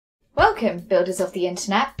Welcome, builders of the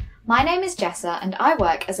internet. My name is Jessa and I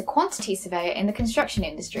work as a quantity surveyor in the construction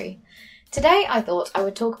industry. Today I thought I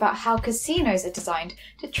would talk about how casinos are designed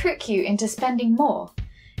to trick you into spending more.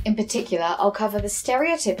 In particular, I'll cover the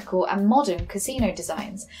stereotypical and modern casino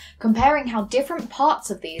designs, comparing how different parts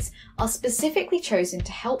of these are specifically chosen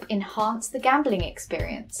to help enhance the gambling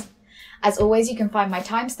experience. As always, you can find my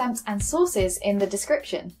timestamps and sources in the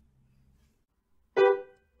description.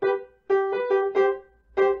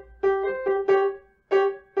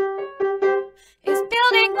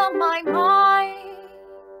 On my mind.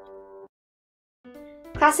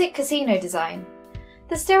 Classic casino design.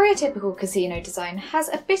 The stereotypical casino design has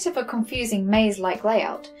a bit of a confusing maze-like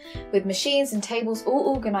layout, with machines and tables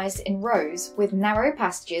all organised in rows with narrow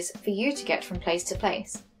passages for you to get from place to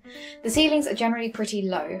place. The ceilings are generally pretty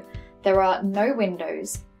low, there are no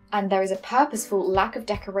windows, and there is a purposeful lack of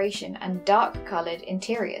decoration and dark-coloured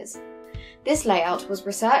interiors. This layout was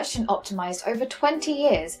researched and optimised over 20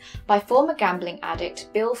 years by former gambling addict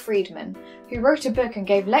Bill Friedman, who wrote a book and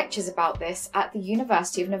gave lectures about this at the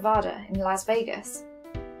University of Nevada in Las Vegas.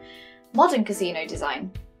 Modern casino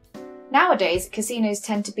design. Nowadays, casinos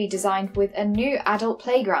tend to be designed with a new adult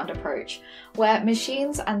playground approach, where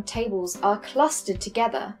machines and tables are clustered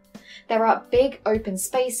together. There are big open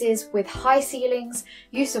spaces with high ceilings,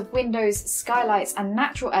 use of windows, skylights and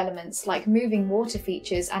natural elements like moving water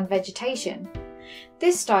features and vegetation.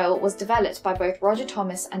 This style was developed by both Roger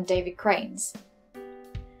Thomas and David Cranes.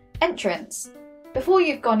 Entrance. Before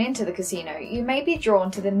you've gone into the casino, you may be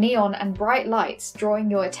drawn to the neon and bright lights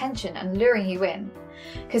drawing your attention and luring you in.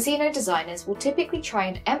 Casino designers will typically try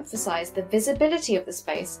and emphasise the visibility of the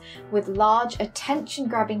space with large,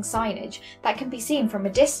 attention-grabbing signage that can be seen from a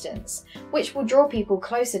distance, which will draw people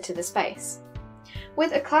closer to the space.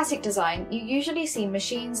 With a classic design, you usually see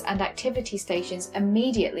machines and activity stations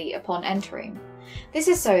immediately upon entering. This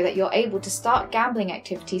is so that you're able to start gambling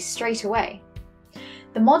activities straight away.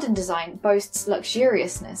 The modern design boasts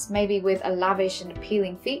luxuriousness, maybe with a lavish and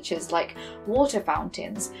appealing features like water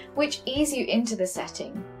fountains, which ease you into the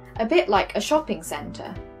setting, a bit like a shopping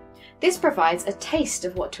centre. This provides a taste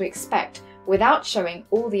of what to expect without showing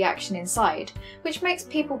all the action inside, which makes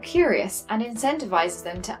people curious and incentivises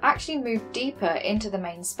them to actually move deeper into the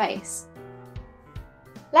main space.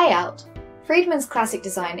 Layout. Friedman's classic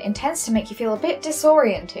design intends to make you feel a bit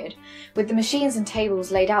disoriented, with the machines and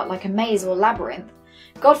tables laid out like a maze or labyrinth.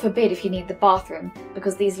 God forbid if you need the bathroom,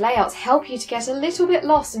 because these layouts help you to get a little bit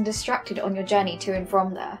lost and distracted on your journey to and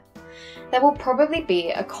from there. There will probably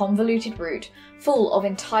be a convoluted route full of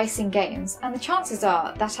enticing games, and the chances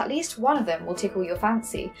are that at least one of them will tickle your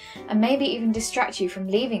fancy, and maybe even distract you from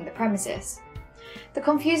leaving the premises. The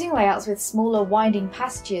confusing layouts with smaller winding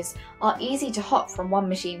passages are easy to hop from one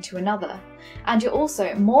machine to another, and you're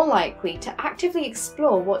also more likely to actively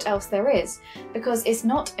explore what else there is, because it's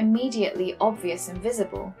not immediately obvious and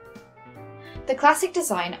visible. The classic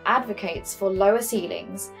design advocates for lower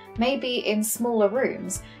ceilings, maybe in smaller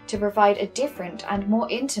rooms, to provide a different and more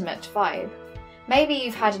intimate vibe. Maybe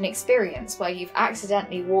you've had an experience where you've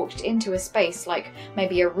accidentally walked into a space like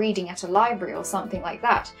maybe a reading at a library or something like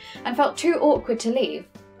that, and felt too awkward to leave.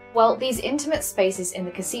 Well, these intimate spaces in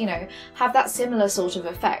the casino have that similar sort of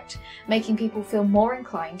effect, making people feel more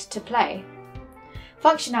inclined to play.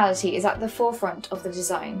 Functionality is at the forefront of the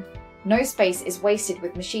design. No space is wasted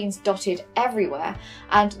with machines dotted everywhere,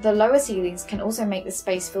 and the lower ceilings can also make the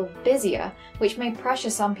space feel busier, which may pressure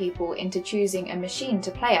some people into choosing a machine to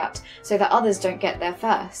play at so that others don't get there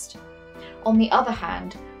first. On the other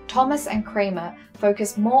hand, Thomas and Kramer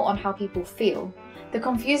focus more on how people feel. The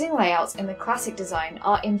confusing layouts in the classic design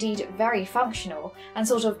are indeed very functional and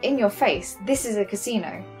sort of in your face, this is a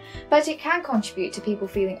casino, but it can contribute to people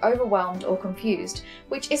feeling overwhelmed or confused,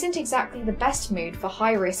 which isn't exactly the best mood for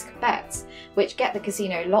high-risk bets, which get the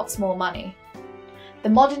casino lots more money. The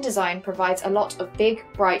modern design provides a lot of big,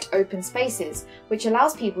 bright, open spaces, which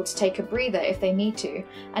allows people to take a breather if they need to,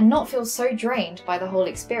 and not feel so drained by the whole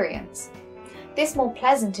experience. This more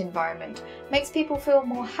pleasant environment makes people feel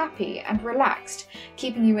more happy and relaxed,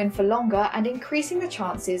 keeping you in for longer and increasing the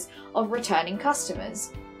chances of returning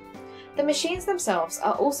customers. The machines themselves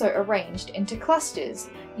are also arranged into clusters,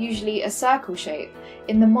 usually a circle shape,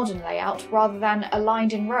 in the modern layout rather than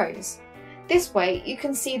aligned in rows. This way you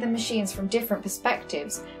can see the machines from different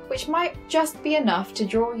perspectives, which might just be enough to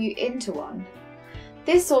draw you into one.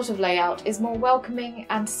 This sort of layout is more welcoming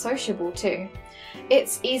and sociable too.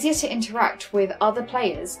 It's easier to interact with other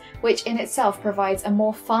players, which in itself provides a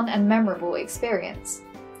more fun and memorable experience.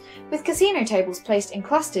 With casino tables placed in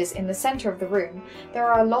clusters in the centre of the room, there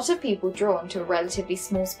are a lot of people drawn to a relatively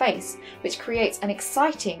small space, which creates an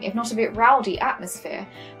exciting, if not a bit rowdy, atmosphere,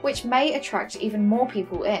 which may attract even more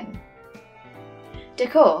people in.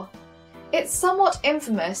 Decor. It's somewhat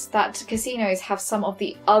infamous that casinos have some of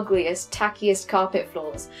the ugliest, tackiest carpet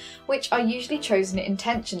floors, which are usually chosen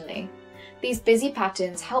intentionally. These busy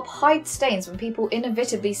patterns help hide stains when people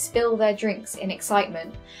inevitably spill their drinks in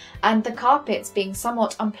excitement, and the carpets being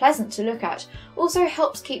somewhat unpleasant to look at also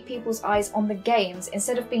helps keep people's eyes on the games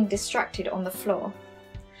instead of being distracted on the floor.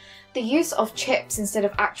 The use of chips instead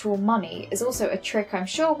of actual money is also a trick I'm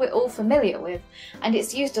sure we're all familiar with, and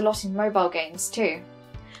it's used a lot in mobile games too.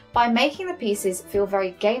 By making the pieces feel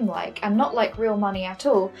very game-like and not like real money at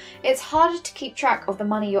all, it's harder to keep track of the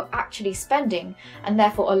money you're actually spending, and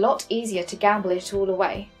therefore a lot easier to gamble it all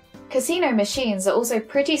away. Casino machines are also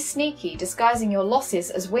pretty sneaky, disguising your losses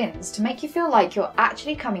as wins to make you feel like you're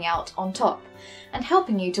actually coming out on top, and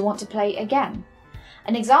helping you to want to play again.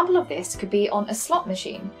 An example of this could be on a slot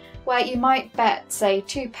machine, where you might bet, say,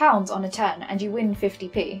 £2 on a turn and you win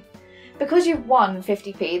 50p. Because you've won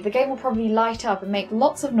 50p, the game will probably light up and make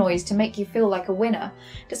lots of noise to make you feel like a winner,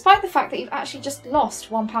 despite the fact that you've actually just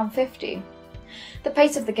lost £1.50. The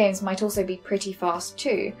pace of the games might also be pretty fast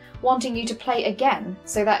too, wanting you to play again,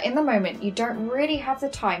 so that in the moment you don't really have the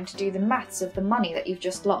time to do the maths of the money that you've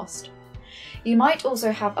just lost. You might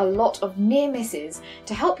also have a lot of near misses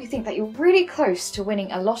to help you think that you're really close to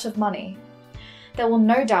winning a lot of money. There will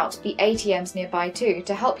no doubt be ATMs nearby too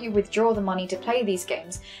to help you withdraw the money to play these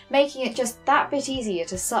games, making it just that bit easier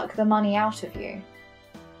to suck the money out of you.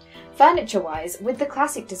 Furniture-wise, with the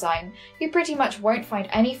classic design, you pretty much won't find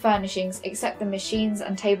any furnishings except the machines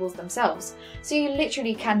and tables themselves, so you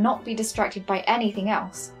literally cannot be distracted by anything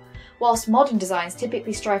else. Whilst modern designs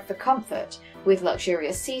typically strive for comfort, with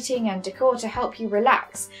luxurious seating and decor to help you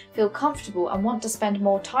relax, feel comfortable and want to spend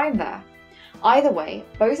more time there. Either way,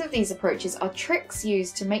 both of these approaches are tricks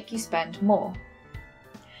used to make you spend more.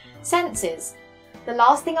 Senses. The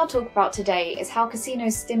last thing I'll talk about today is how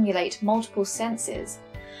casinos stimulate multiple senses.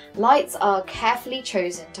 Lights are carefully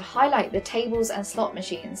chosen to highlight the tables and slot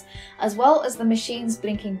machines, as well as the machines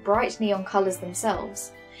blinking bright neon colours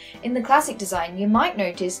themselves. In the classic design, you might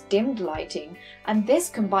notice dimmed lighting, and this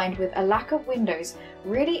combined with a lack of windows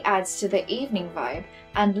really adds to the evening vibe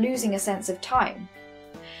and losing a sense of time.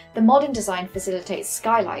 The modern design facilitates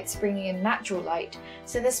skylights, bringing in natural light,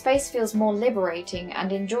 so the space feels more liberating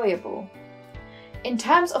and enjoyable. In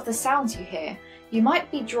terms of the sounds you hear, you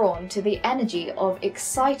might be drawn to the energy of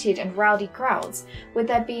excited and rowdy crowds, with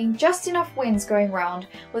there being just enough winds going round,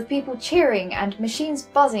 with people cheering and machines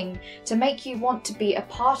buzzing to make you want to be a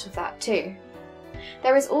part of that too.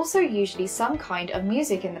 There is also usually some kind of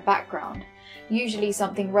music in the background, usually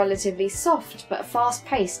something relatively soft but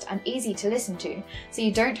fast-paced and easy to listen to, so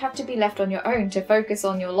you don't have to be left on your own to focus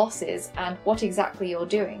on your losses and what exactly you're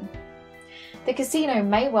doing. The casino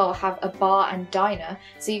may well have a bar and diner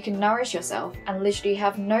so you can nourish yourself and literally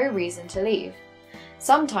have no reason to leave.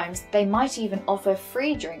 Sometimes they might even offer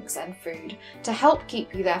free drinks and food to help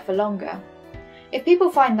keep you there for longer. If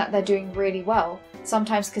people find that they're doing really well,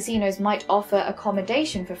 sometimes casinos might offer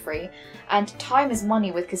accommodation for free, and time is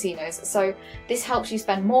money with casinos, so this helps you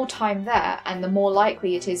spend more time there and the more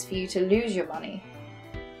likely it is for you to lose your money.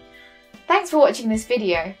 Thanks for watching this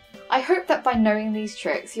video. I hope that by knowing these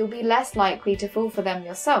tricks you'll be less likely to fall for them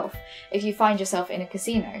yourself if you find yourself in a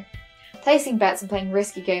casino. Placing bets and playing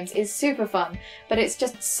risky games is super fun, but it's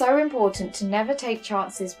just so important to never take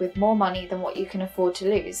chances with more money than what you can afford to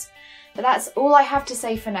lose. But that's all I have to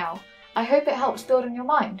say for now. I hope it helps build on your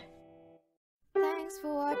mind. Thanks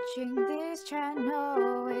for watching this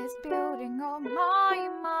channel, it's building on my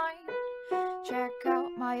mind. Check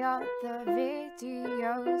out my other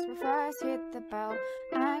videos, but first hit the bell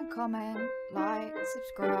and comment, like,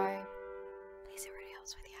 subscribe.